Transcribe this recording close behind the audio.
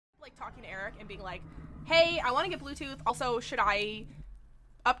like talking to Eric and being like, hey, I want to get Bluetooth. Also, should I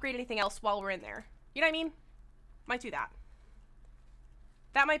upgrade anything else while we're in there? You know what I mean? Might do that.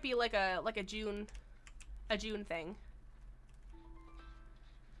 That might be like a June thing.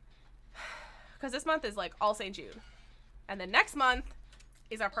 Because this month is like All Saint June. And then next month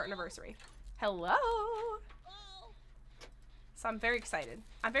is our part anniversary. Hello! So I'm very excited.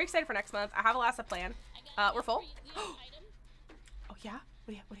 I'm very excited for next month. I have a last plan. We're full. Oh yeah?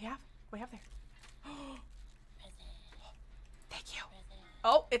 What do you have? What do you have there? Thank you.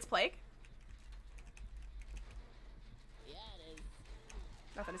 Oh, it's Plague. Yeah, it is.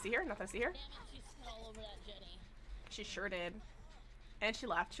 Nothing to see here. Nothing to see here. Damn it, she spit all over that Jenny. She sure did. And she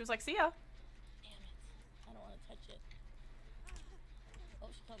left. She was like, see ya. Damn it. I don't want to touch it. Oh,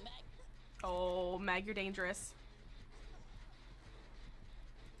 she come back. Oh, Meg, you're dangerous.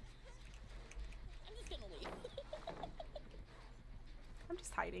 I'm just gonna leave. I'm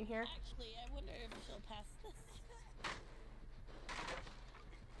just hiding here. Actually, I wonder if she'll pass this.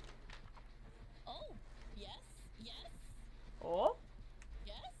 Oh, yes, yes, Oh.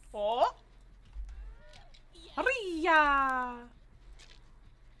 yes. Oh. Yes. Ria.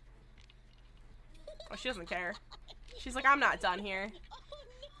 Oh, she doesn't care. She's like, I'm not done here.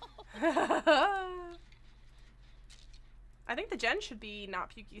 Oh no. I think the gen should be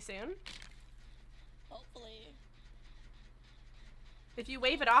not pukey soon. Hopefully. If you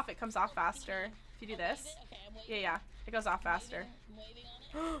wave it off, it comes off faster. If you do this. Okay, I'm waving. Yeah, it goes off faster. I'm waving on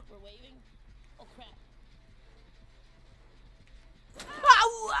it. We're waving. Oh crap.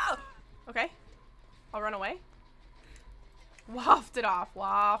 Okay. I'll run away. Waft it off.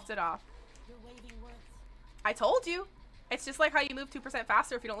 Waft it off. Your waving works. I told you. It's just like how you move 2%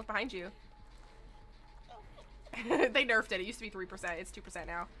 faster if you don't look behind you. They nerfed it. It used to be 3%. It's 2%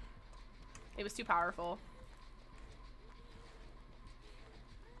 now. It was too powerful.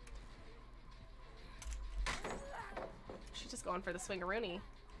 She's just going for the swingaroony.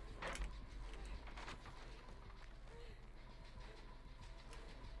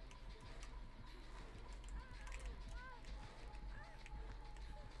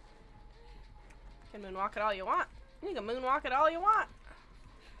 You can moonwalk it all you want. You can moonwalk it all you want.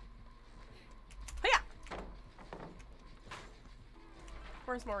 Hiya!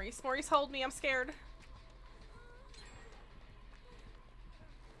 Where's Maurice? Maurice, hold me. I'm scared.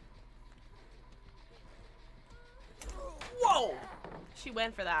 Whoa! She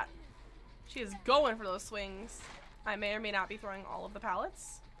went for that. She is going for those swings. I may or may not be throwing all of the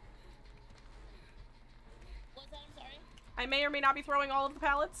pallets. What's that? I'm sorry. I may or may not be throwing all of the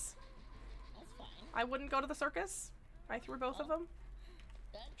pallets. That's fine. I wouldn't go to the circus. I threw both of them.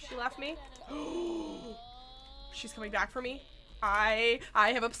 That's She left me. Oh. She's coming back for me. I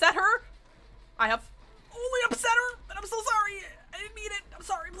have upset her. I have only upset her, and I'm so sorry. I didn't mean it. I'm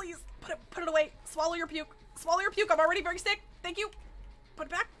sorry. Please put it away. Swallow your puke. Swallow your puke. I'm already very sick. Thank you. Put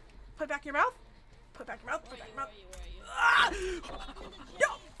it back. Put it back in your mouth. Put it back in your mouth. Put it back in your mouth. Where are you? No.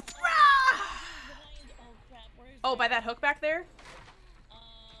 Ah! Oh crap, where's Oh, by that hook back there?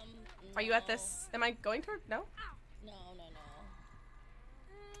 Are you at no. this? Am I going toward? No? No.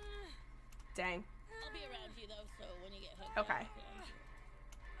 Dang. I'll be around you though, so when you get hooked. Okay.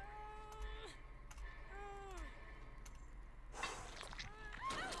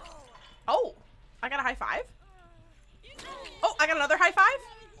 Oh, I got a high five. Oh, I got another high five.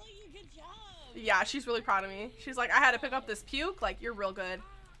 Good job. Yeah, she's really proud of me. She's like, I had to pick up this puke. Like, you're real good.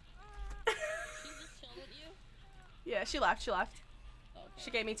 She just chilled with you? Yeah, she left. She left. Okay.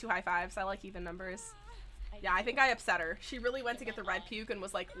 She gave me 2 high fives. I like even numbers. Yeah, I think I upset her. She really went to get the red puke and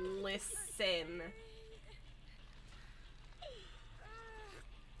was like, listen.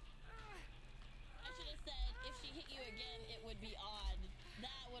 I should have said if she hit you again, it would be odd.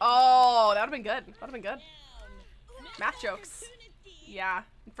 That would. Oh, that would have been good. That would have been good. Down. Math jokes. Yeah,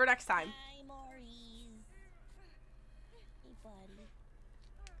 for next time. Hi, Maurice. Hey, buddy.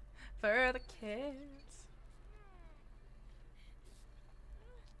 For the kids.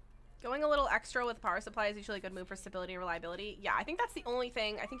 Going a little extra with power supply is usually a good move for stability and reliability. Yeah, I think that's the only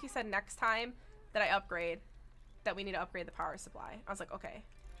thing. I think you said next time that I upgrade, that we need to upgrade the power supply. I was like, okay.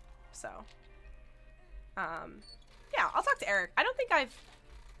 So, yeah, I'll talk to Eric. I don't think I've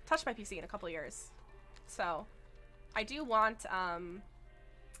touched my PC in a couple years. So, I do want,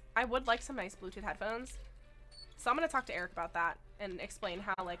 I would like some nice Bluetooth headphones. So I'm going to talk to Eric about that and explain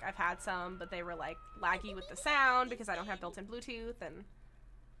how, like, I've had some, but they were, like, laggy with the sound because I don't have built-in Bluetooth and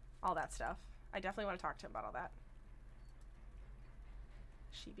all that stuff. I definitely want to talk to him about all that.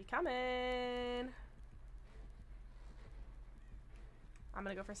 She be coming. I'm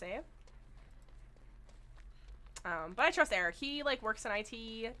gonna go for save. But I trust Eric. He like works in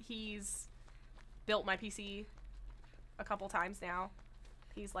IT. He's built my PC a couple times now.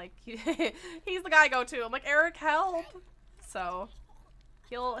 He's like he's the guy I go to. I'm like, Eric, help. So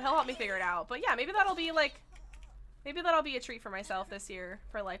he'll help me figure it out. But yeah, maybe that'll be a treat for myself this year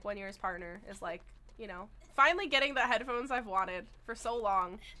for like 1 year's partner is like, you know, finally getting the headphones I've wanted for so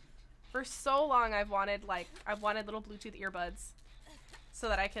long. For so long I've wanted little Bluetooth earbuds so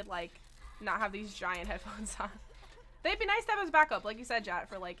that I could like not have these giant headphones on. They'd be nice to have as backup, like you said, Jet,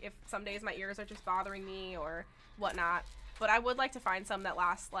 for like if some days my ears are just bothering me or whatnot. But I would like to find some that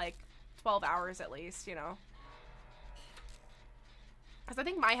last like 12 hours at least, you know. Because I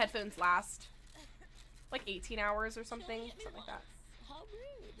think my headphones last like 18 hours or something like that. How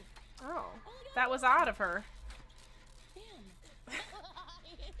rude. Oh, that was odd of her. Damn.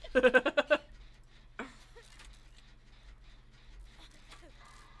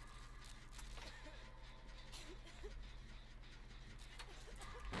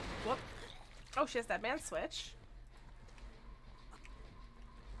 Whoop. Oh, she has that man switch.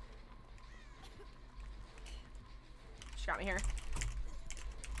 She got me here.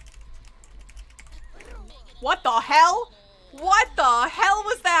 What the hell? What the hell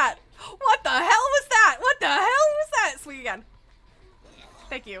was that? What the hell was that? What the hell was that? Swing again.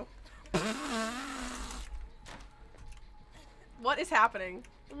 Thank you. What is happening?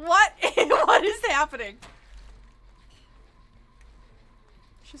 What is happening?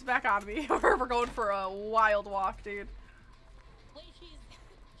 She's back on me. We're going for a wild walk, dude. Wait, she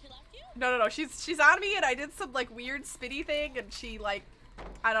left you? No. She's on me, and I did some like weird spinny thing, and she like,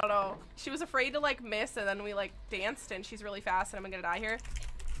 I don't know. She was afraid to like miss, and then we like danced, and she's really fast, and I'm gonna die here.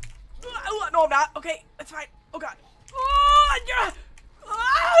 No, I'm not. Okay, that's fine. Oh god. Oh yeah.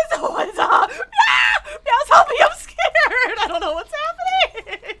 What's up? Meows, help me! I'm scared. I don't know what's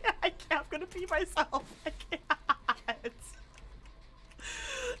happening. I'm gonna pee myself. I can't.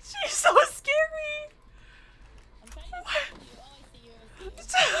 She's so scary. I'm trying to see you. Oh, I see you.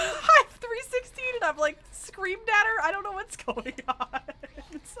 I'm 316 and I'm like screamed at her. I don't know what's going on.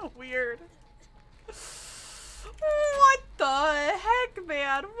 It's so weird. What the heck,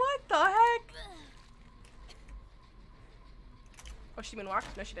 man? What the heck? Oh, she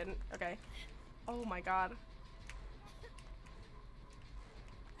moonwalked? No, she didn't. Okay. Oh my god.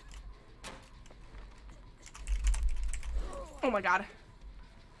 Oh my god.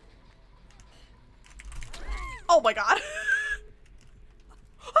 Oh my god.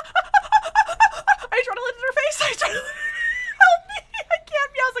 I tried to land in her face. I tried to help me. I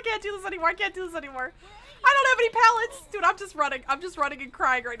can't, Meows. I can't do this anymore. I can't do this anymore. I don't have any pallets. Dude, I'm just running. I'm just running and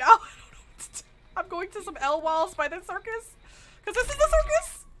crying right now. I don't know what to do. I'm going to some L walls by the circus. Because this is the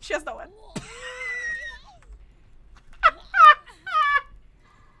circus. She has no one.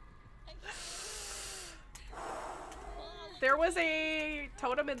 There was a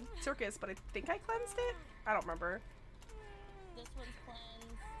totem in circus, but I think I cleansed it? I don't remember. This one's cleansed.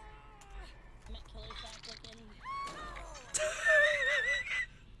 I'm at Killer Shack looking.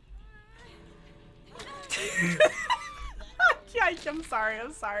 Yeah, I'm sorry.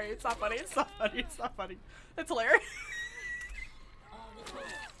 I'm sorry. It's not funny. It's not funny. It's not funny. It's hilarious. This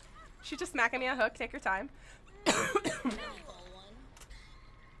one's She's just smacking me on a hook. Take your time. Oh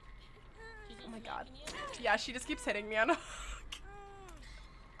my god. Yeah, she just keeps hitting me on a hook.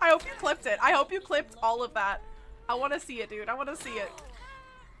 I hope you clipped it. I hope you clipped all of that. I want to see it, dude. I want to see it.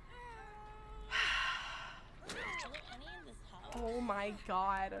 Oh my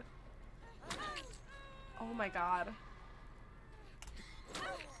god. Oh my god.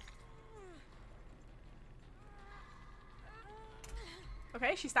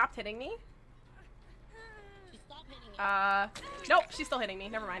 Okay, she stopped hitting me. She stopped hitting you. Nope, she's still hitting me.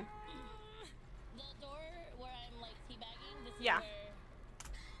 Never mind. The door where I'm like teabagging, this Yeah. is where...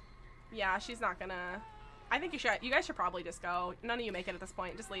 Yeah, she's not gonna... I think you guys should probably just go. None of you make it at this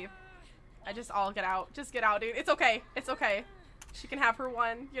point. Just leave. I'll get out. Just get out, dude. It's okay. It's okay. She can have her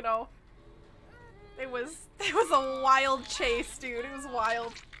one, you know. It was a wild chase, dude. It was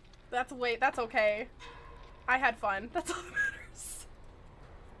wild. That's okay. I had fun. That's all that matters.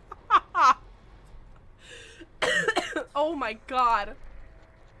 Oh my god.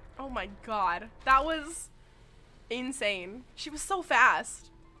 Oh my god. That was insane. She was so fast.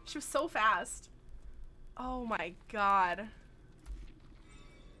 She was so fast. Oh my god.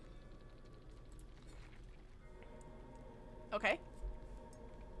 Okay.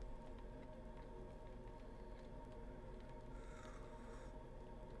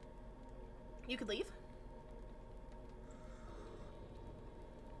 You could leave.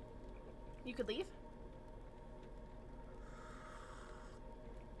 You could leave.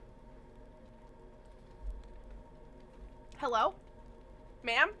 Hello?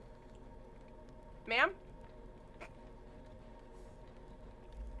 Ma'am? Ma'am?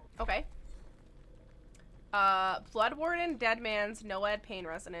 Okay. Blood Warden, Dead Man's, Noed, Pain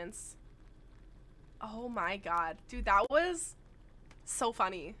Resonance. Oh my god. Dude, that was so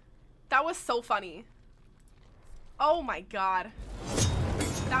funny. That was so funny. Oh my god.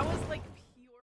 That was like